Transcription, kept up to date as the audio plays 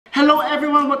Hello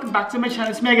everyone, welcome back to my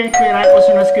channel. It's me again, Kuya Rai,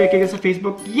 also known as Kuya Kiga sa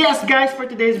Facebook. Yes guys, for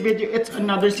today's video, it's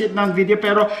another sit-down video.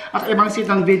 Pero at ibang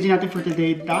sit-down video natin for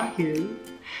today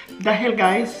dahil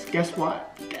guys, guess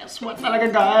what? Guess what talaga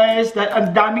guys? Dahil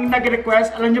ang daming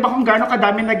nag-request. Alam nyo ba kung gaano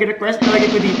kadaming nag-request? Ilagay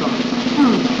ko dito.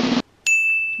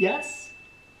 Yes?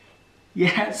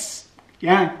 Yes.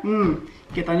 Yan.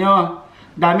 Kita nyo.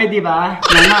 Dami, di ba?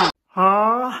 Yan na.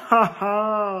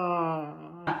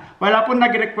 Wala pong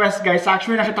nag-request guys.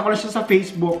 Actually, nakita ko lang siya sa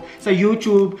Facebook, sa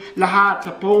YouTube, lahat.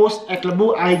 Sa post,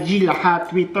 Eklabu, IG, lahat,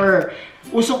 Twitter.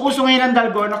 Usong-uso ngayon ang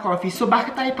Dalgona coffee. So,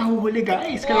 bakit tayo pahuhuli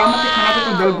guys? Kailangan matikman natin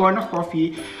itong Dalgona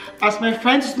coffee. As my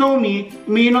friends know me,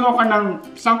 umiinom ako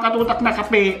ng isang katutak na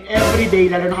kape everyday,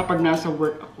 lalo na kapag nasa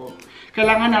work ako.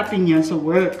 Kailangan natin yan sa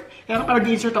work. Kaya kapag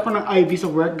nag-insert ako ng IV sa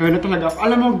work, gano'n talaga ako.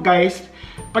 Alam mo guys,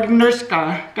 pag nurse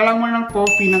ka, kailangan mo ng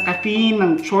coffee, ng caffeine,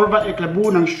 ng chorba,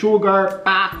 eklabu, ng sugar,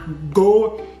 pack,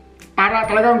 go. Para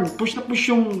talagang push na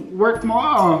push yung work mo.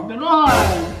 Gano'n.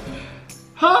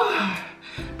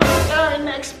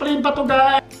 Na-explain pa to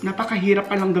guys. Napakahirap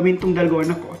palang gawin tong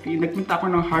Dalgona coffee. Nagpunta ako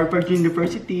ng Harvard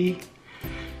University.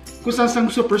 Kung saan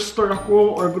superstore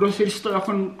ako or grocery store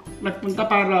ako nagpunta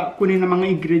para kunin ang mga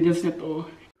ingredients nito.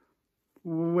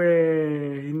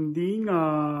 Hindi nga.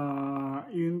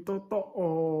 Yung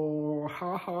totoo.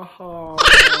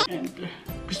 And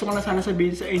gusto ko na sana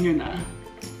sabihin sa inyo na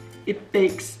it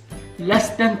takes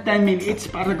less than 10 minutes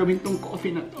para gawin tong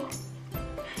coffee na to.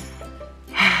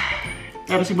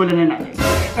 Pero simulan na natin.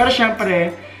 Pero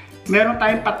syempre, meron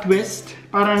tayong pa-twist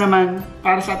para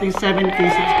sa ating 7K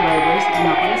subscribers.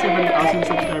 Ano pala,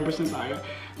 7,000 subscribers na tayo.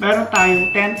 Meron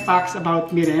tayong 10 facts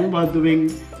about me rin while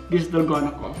doing this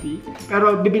Dalgona coffee.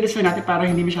 Pero bibilisan natin para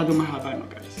hindi masyadong mahaba, no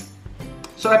guys.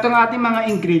 So, ito ang ating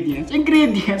mga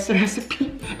ingredients.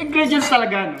 Recipe. Ingredients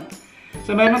talaga, no?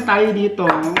 So, meron tayo dito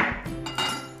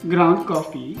ground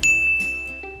coffee.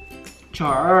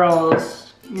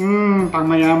 Charles.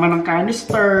 Pangmayaman ng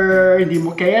canister, hindi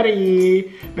mo carry.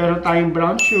 Meron tayong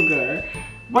brown sugar.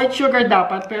 White sugar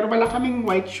dapat, pero wala kaming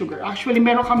white sugar. Actually,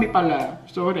 meron kami pala.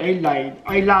 Sorry, I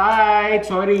lied.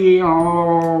 Sorry.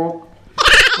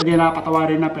 Pwede na,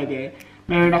 patawarin na, pwede.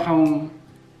 Meron akong,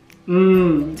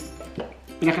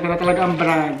 pinakita talaga ang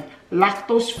brand.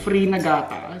 Lactose-free na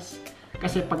gatas.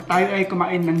 Kasi pag tayo ay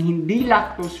kumain ng hindi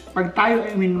lactose, pag tayo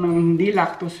ay uminom ng hindi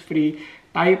lactose-free,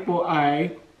 tayo po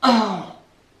ay,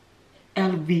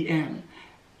 LVM.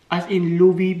 As in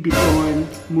Louis Vuitton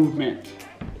movement.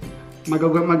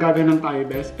 Magaganon tayo,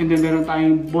 best. And then meron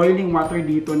tayong boiling water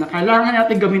dito na kailangan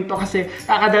natin gawin to kasi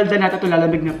kakadalda natin ito,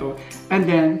 lalamig na to. And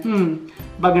then,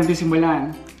 bago natin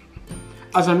simulan.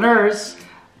 As a nurse,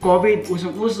 COVID,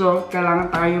 usong-uso, kailangan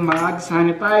tayo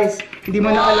mag-sanitize. Hindi mo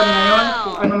na alam ngayon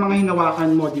kung anong mga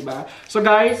hinawakan mo, di ba? So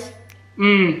guys,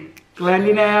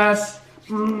 cleanliness,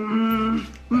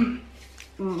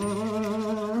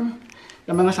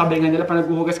 yung mga sabi nga nila, pag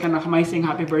naghuhugas ka ng kamay, sing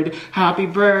happy birthday, happy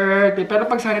birthday. Pero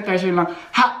pag sanitizer lang,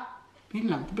 yun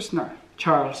lang, tapos na.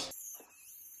 Charles.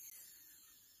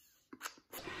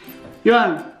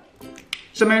 Yan.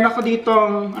 So meron ako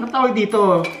ditong, ano tawag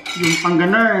dito? Yung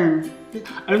pangganern.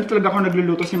 Alam talaga ako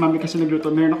nagluluto, si mami kasi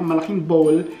nagluto. Meron akong malaking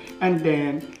bowl, and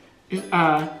then,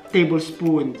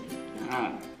 tablespoon.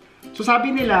 Yan. So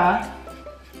sabi nila,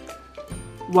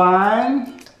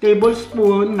 1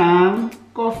 tablespoon ng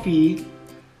coffee.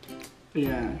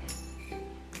 Ayan.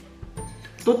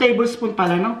 2 tablespoon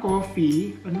pala ng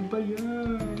coffee. Ano ba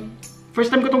yan?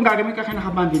 First time ko itong gagamit kasi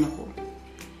nakabahan din ako.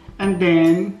 And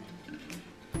then,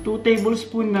 2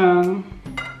 tablespoon ng,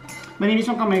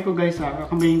 maninis yung kamay ko guys ha.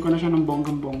 Kamayin ko na siya ng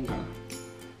bonggang-bongga.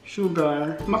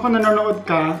 Sugar. Kung nanonood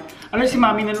ka, alam si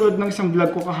mami nanood ng isang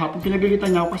vlog ko kahapon.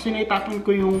 Pinagalitan niya ako kasi naitapon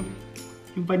ko yung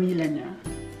vanilla niya.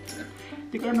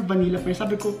 Hindi ko alam na vanilla pa.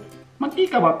 Sabi ko,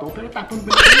 mantika ba to? Pero tapon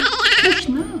ba niya?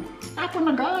 Push na.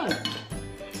 Tapon agad.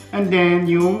 And then,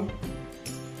 yung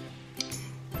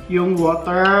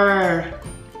water.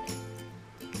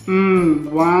 1.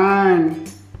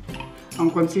 Ang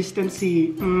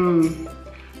consistency.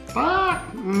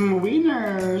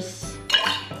 Winners.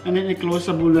 And then, i-close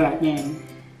sa bulat niya.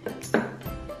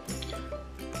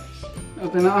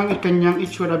 Ito na ang kanyang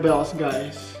itsura bells,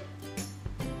 guys.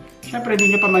 Siyempre,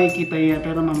 hindi nyo pa makikita yan,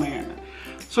 pero mamaya na.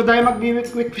 So, dahil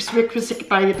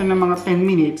mag-quick-quick tayo dito ng mga 10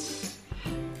 minutes,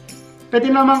 pwede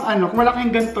namang kung wala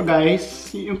kayong ganito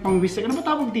guys, yung pang-whisk, ano ba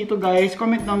tawag dito guys?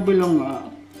 Comment down below nga.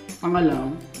 Tanga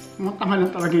lang. Tanga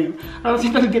lang talaga yun.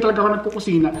 Kasi talaga ako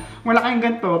nagkukusina. Kung wala kayong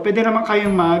ganito, pwede naman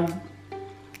kayong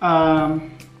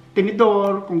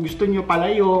tinidor, kung gusto nyo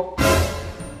palayok.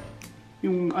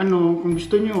 Yung kung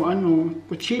gusto nyo,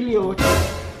 kutsilyo.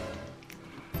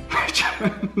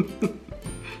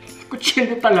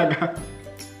 Kutsilyo talaga.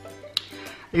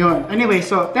 Ayun. Anyway,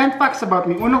 so, 10 facts about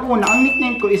me. Unang-una, ang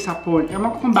nickname ko is Hapon.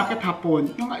 Ewan ko kung bakit Hapon.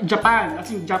 Yung Japan,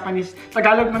 as in Japanese,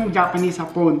 Tagalog ng Japanese,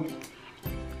 Hapon.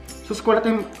 So, school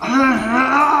natin,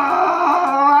 hala!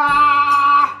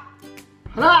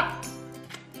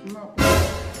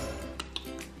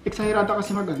 Eksahirado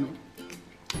kasi mag-ano.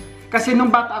 Kasi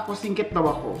nung bata ako, singkit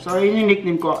daw ako. So, yun yung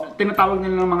nickname ko. Tinatawag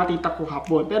nila ng mga tita ko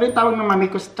Hapon. Pero yung tawag ng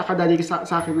mami ko at daddy ko sa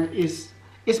akin is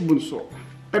bunso.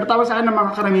 Pero tawag sa akin ng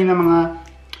mga karamihan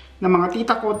ng mga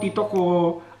tita ko, tito ko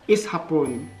is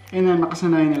Hapon. Yun ang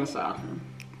nakasanayan nila sa akin.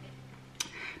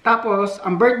 Tapos,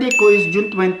 ang birthday ko is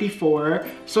June 24.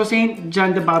 So, Saint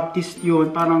John the Baptist yun.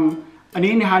 Parang, ano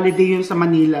yun, holiday yun sa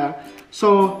Manila.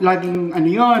 So, laging, ano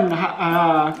yun,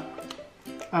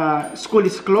 school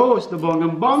is closed, the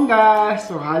bonggang-bongga.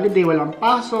 So, holiday, walang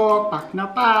pasok, pack na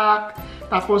pack.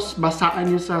 Tapos,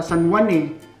 basaan yun sa San Juan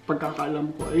eh. Pagkakaalam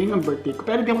ko, ayun ang birthday ko.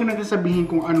 Pero di ko nagsasabihin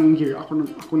kung anong year ako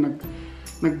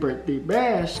nag-birthday,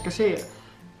 bes. Kasi,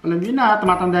 alam niyo na,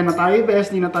 tumatanda na tayo, bes.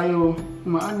 Di na tayo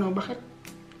umaano. Bakit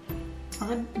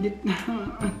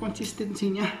ang consistency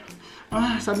niya?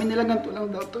 Sabi nila ganito lang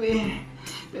daw to eh.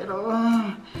 Pero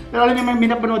alam niyo, may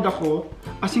binapanood ako.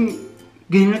 As in,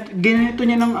 ganito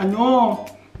niya ng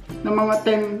ng mga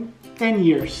 10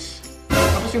 years.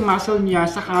 Tapos yung muscle niya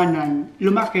sa kanan,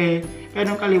 lumaki,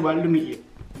 pero yung kaliwa, lumiit.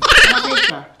 Lumakay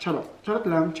siya. Charot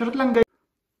lang guys.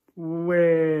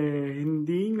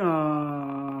 Hindi nga.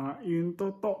 Yung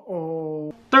totoo.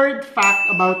 Third fact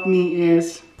about me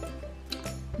is,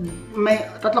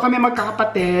 tatlo kami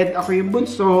magkakapatid. Ako yung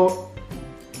bunso.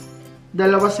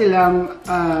 Dalawa silang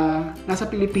nasa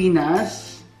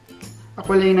Pilipinas.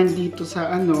 Ako lang nandito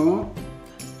sa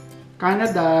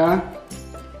Canada.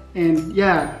 And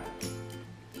yeah,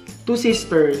 2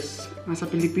 sisters nasa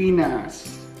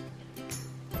Pilipinas.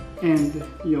 And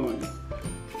yun.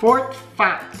 Fourth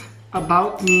fact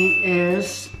about me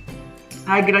is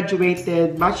I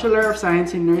graduated Bachelor of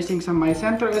Science in Nursing sa my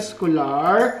Centro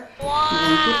Escolar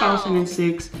noong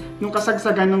 2006. Nung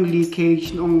kasagsagan ng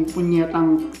leakage, noong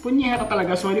punyeta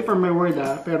talaga, sorry for my word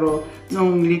pero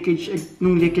nung leakage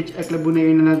eklabo na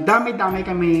yun, na dami-dami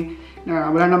kami,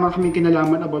 na wala naman kami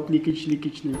kinalaman about leakage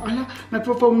na yun. Ala,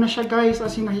 nagpo-foam na siya guys,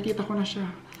 as in nakikita ko na siya.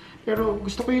 Pero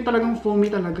gusto ko yung talagang foamy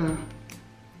talaga.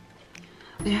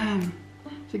 Ayan.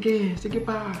 Sige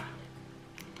pa.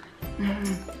 Ayan.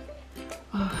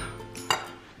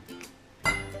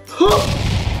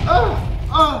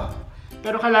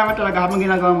 Pero kailangan talaga habang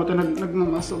ginagawa mo ito,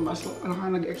 nagmamaso-maso.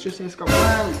 Nag-exercise ka.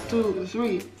 1, 2,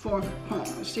 3, 4,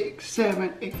 5, 6,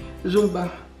 7, 8. Zumba.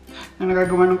 Na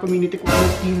nagagawa ng community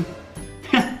quarantine.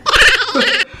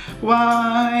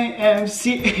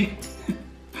 YMCA.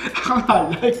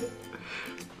 Akangalay.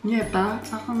 Nyeta,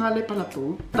 akangalay pala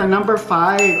to. Number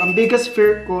 5. Ang biggest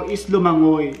fear ko is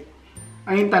lumangoy.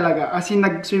 Ayun talaga. As in,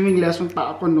 nag-swimming lesson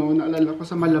pa ako noon. Naalala ko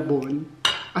sa Malabon.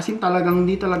 As in, talagang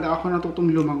hindi talaga ako natutong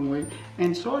lumangoy.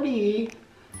 And sorry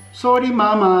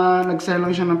mama, nag-sell lang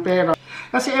siya ng pera.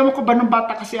 Kasi ewan ko ba, nung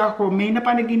bata kasi ako, may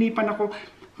napanaginipan ako.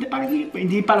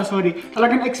 Hindi pala, sorry.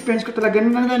 Talagang experience ko talaga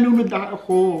na nalunod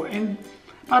ako. And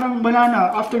parang wala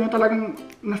na. After na talagang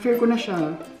na-fear ko na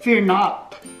siya. Fear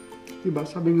not. Diba?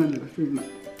 Sabi nga nila, fear not.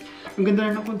 Ang ganda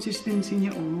na ng consistency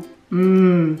niya, oh.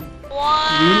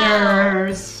 Wow!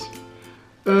 Winners!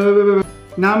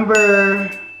 Number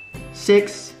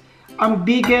 6. Ang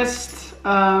biggest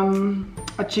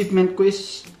achievement ko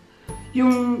is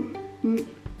yung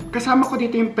kasama ko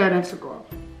dito yung parents ko.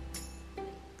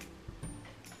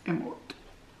 Emote.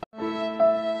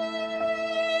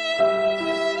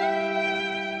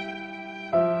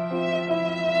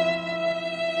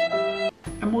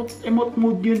 Emote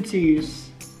mode yun, sis.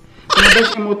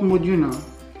 Best emote mode yun,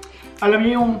 Alam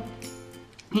niyo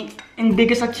yung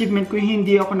biggest achievement ko,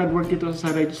 hindi ako nag-work dito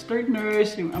sa registered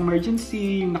nurse, yung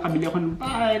emergency, yung nakabili ako ng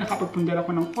bahay, nakapagpundar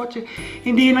ako ng kotse.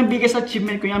 Hindi yun ang biggest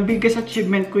achievement ko. Yung biggest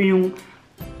achievement ko yung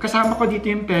kasama ko dito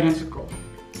yung parents ko.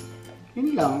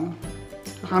 Yun lang.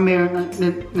 Saka meron,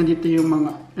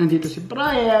 nandito si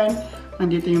Brian,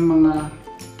 nandito yung mga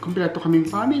kompleto kaming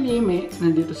family,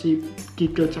 nandito si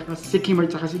Kiko, si Kimmer,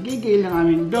 tsaka si Gigil, ang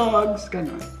aming dogs,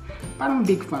 gano'n. Parang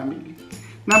big family.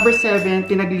 Number 7,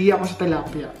 pinagliya ako sa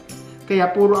tilapia. Kaya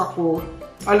puro ako,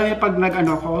 alam niyo pag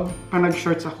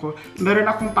nag-shorts ako, meron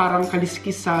akong parang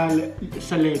kaliskis sa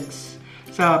legs,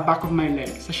 sa back of my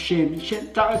leg, sa shin,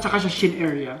 tsaka sa shin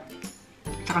area,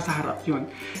 tsaka sa harap, yun.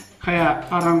 Kaya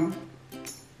parang,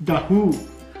 the who.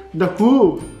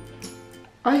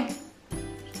 Ay!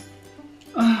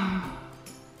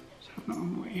 Sarap na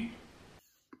amoy.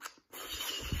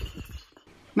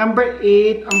 Number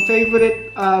 8, ang favorite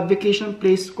vacation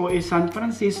place ko is San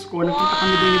Francisco. Nagpunta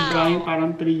kami doon ni Brian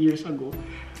parang 3 years ago.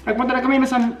 Nagpunta na kami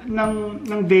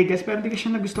ng Vegas, pero hindi ko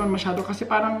siya nagustuhan masyado kasi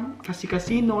parang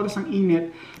casino, tapos ang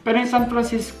init. Pero in San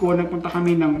Francisco, nagpunta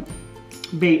kami ng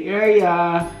Bay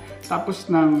Area, tapos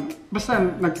basta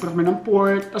nagpunta kami ng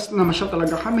port, tapos namasyal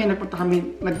talaga kami, nagpunta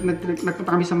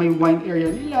kami sa may wine area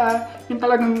nila, yung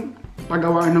talagang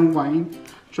pagawaan ng wine.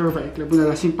 Sure,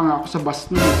 nalasing pa nga ako sa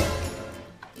bus nun.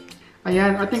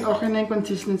 Ayan, I think okay na yung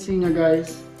consistency niya,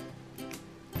 guys.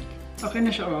 Okay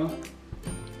na siya, oh.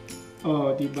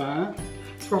 Oh, diba?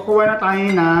 So, kukuha na tayo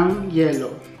ng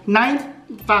yellow. 9th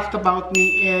fact about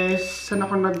me is, saan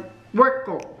ako work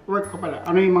ko pala.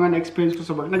 Ano yung mga na-experience ko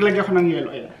sa work? Naglagay ako ng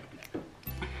yellow, ayan.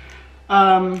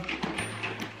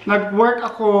 Nag-work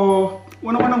ako,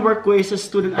 unang work ko is a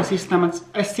student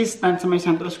assistant sa may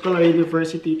Central School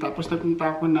University. Tapos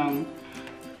nagpunta ako ng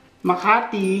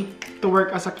Makati to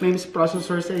work as a claims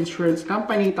processor sa insurance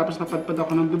company. Tapos napadpad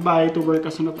ako ng Dubai to work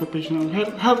as an occupational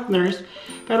health nurse.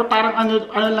 Pero parang ano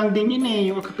lang din yun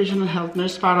eh, yung occupational health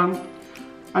nurse. Parang,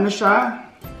 ano siya?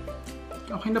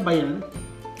 Okay na ba yan?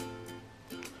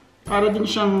 Para din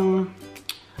siyang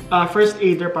first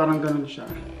aider, parang ganun siya.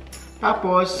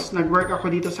 Tapos, nag-work ako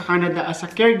dito sa Canada as a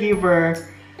caregiver.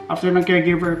 After ng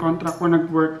caregiver contract ko,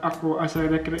 nag-work ako as a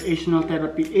recreational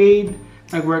therapy aide.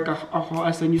 Nag-work ako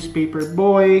as a newspaper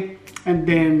boy. And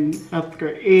then,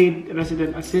 healthcare aide,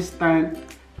 resident assistant,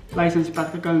 licensed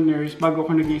practical nurse, bago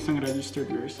ako naging isang registered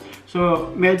nurse.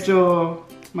 So, medyo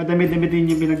madami-dami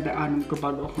din yung binagdaanan ko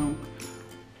bago ako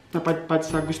napadpad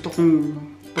sa gusto kong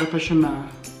profession na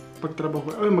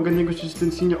pagtrabaho. Ay, maganda yung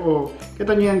consistency niya. Oh,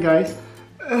 kita niyo yan, guys.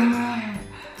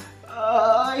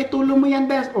 Itulong mo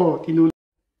yan, best. Oh, tinulong.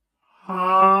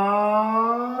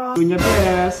 Tulong niya,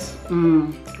 best.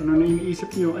 Ano na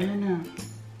iniisip niyo? Ayan na.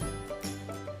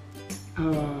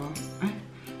 Ay,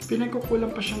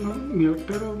 pinagkukulang pa siya ng milk,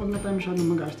 pero wag na tayo masyadong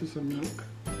magastos sa milk.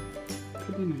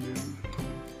 Pwede na yan.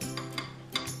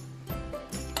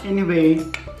 Anyway,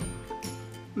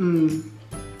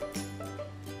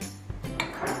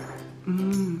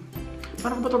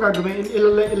 paano ko ba ito gagawin?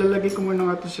 Ilalagay ko muna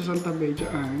nga ito sa Santabe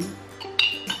dyan.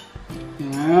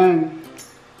 Yan.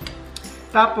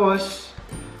 Tapos,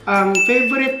 ang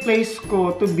favorite place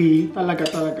ko to be, talaga,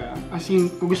 as in,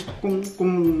 kung gusto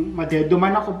kung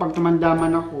madeduman ako, pag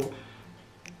tumandaman ako,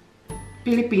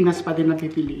 Pilipinas pa din ang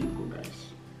pipiliin ko,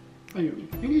 guys. Ayun.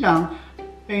 Yun lang.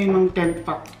 Ayun ang 10th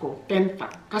fact ko. 10th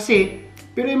fact. Kasi,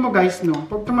 pero mo guys, no,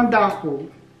 pag tumanda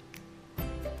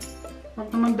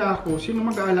ako, sino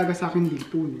mag-aalaga sa akin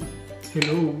dito? No?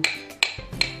 Hello?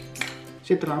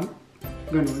 Si Trump?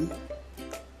 Ganun?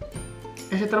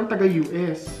 Si Trump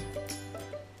taga-US.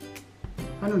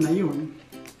 Ano na yun?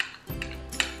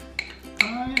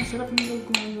 Ay, ang sarap ng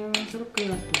Dalgona. Ang sarap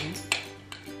kaya to.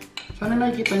 Sana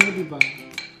nakikita nyo, diba?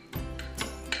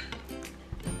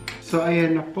 So,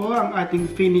 ayan na po ang ating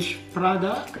finished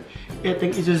product.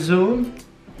 Itong isa-zoom.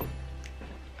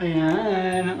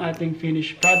 Ayan, ang ating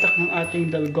finished product ng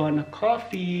ating Dalgona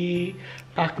coffee.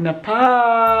 Pack na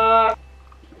pack!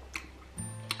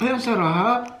 Ay, ang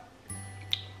sarap!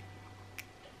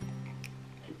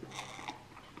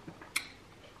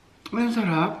 Ay, ang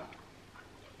sarap!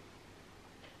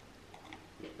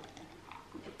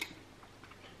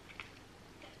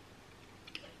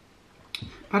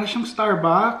 Para siyang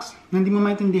Starbucks na hindi mo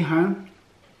maintindihan.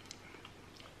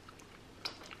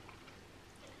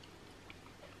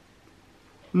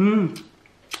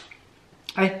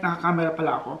 Ay, nakakamera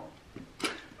pala ako.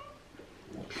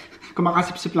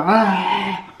 Kumakasip-sip lang.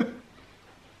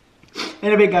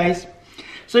 Anyway guys,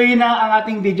 so yun na ang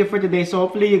ating video for today. So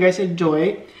hopefully you guys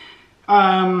enjoy.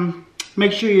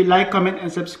 Make sure you like, comment, and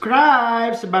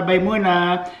subscribe. So bye-bye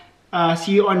muna.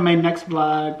 See you on my next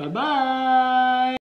vlog. Bye-bye!